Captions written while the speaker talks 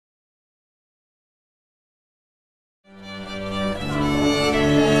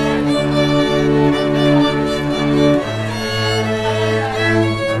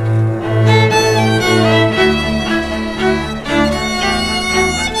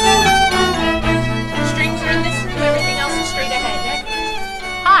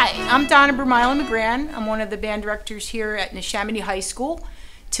Donna McGran. I'm one of the band directors here at Neshaminy High School.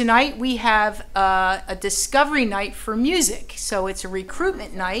 Tonight we have a discovery night for music. So it's a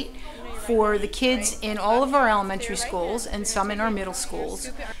recruitment night for the kids in all of our elementary schools and some in our middle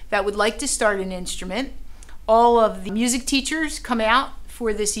schools that would like to start an instrument. All of the music teachers come out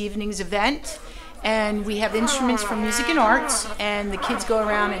for this evening's event, and we have instruments from music and arts, and the kids go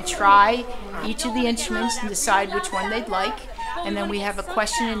around and try each of the instruments and decide which one they'd like. And then we have a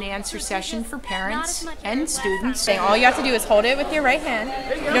question and answer session for parents and students. All you have to do is hold it with your right hand.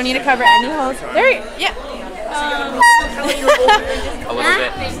 You don't need to cover any holes. There you go. Yeah. A little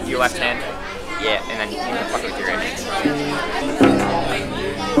bit. Your left hand. Yeah, and then you can fuck with your right hand.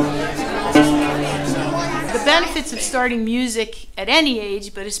 The benefits of starting music at any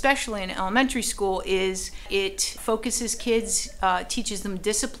age, but especially in elementary school, is it focuses kids, teaches them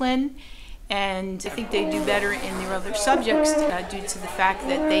discipline, and I think they do better in their other subjects due to the fact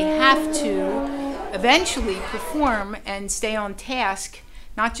that they have to eventually perform and stay on task,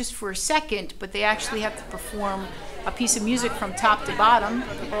 not just for a second, but they actually have to perform a piece of music from top to bottom.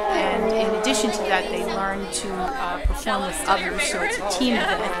 And in addition to that, they learn to perform with others, so it's a team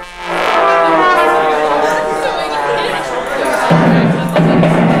event.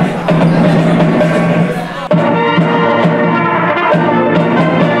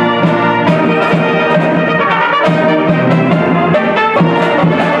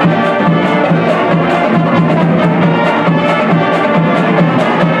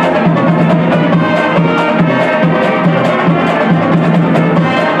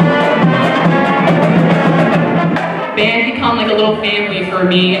 Band become like a little family for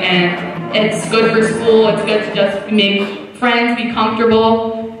me, and it's good for school. It's good to just make friends, be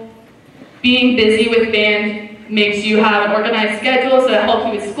comfortable. Being busy with band makes you have an organized schedule, so it helps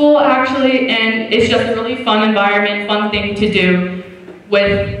you with school actually, and it's just a really fun environment, fun thing to do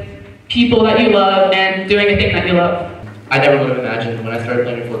with people that you love and doing a thing that you love. I never would have imagined when I started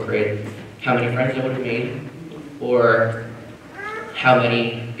playing in 4th grade how many friends I would have made, or how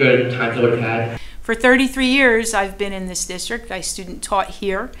many good times I would have had. For 33 years, I've been in this district. I student taught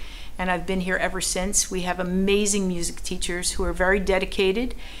here, and I've been here ever since. We have amazing music teachers who are very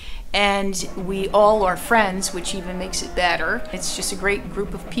dedicated, and we all are friends, which even makes it better. It's just a great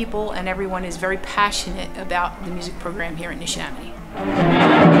group of people, and everyone is very passionate about the music program here at Neshaminy.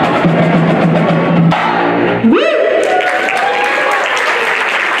 Woo!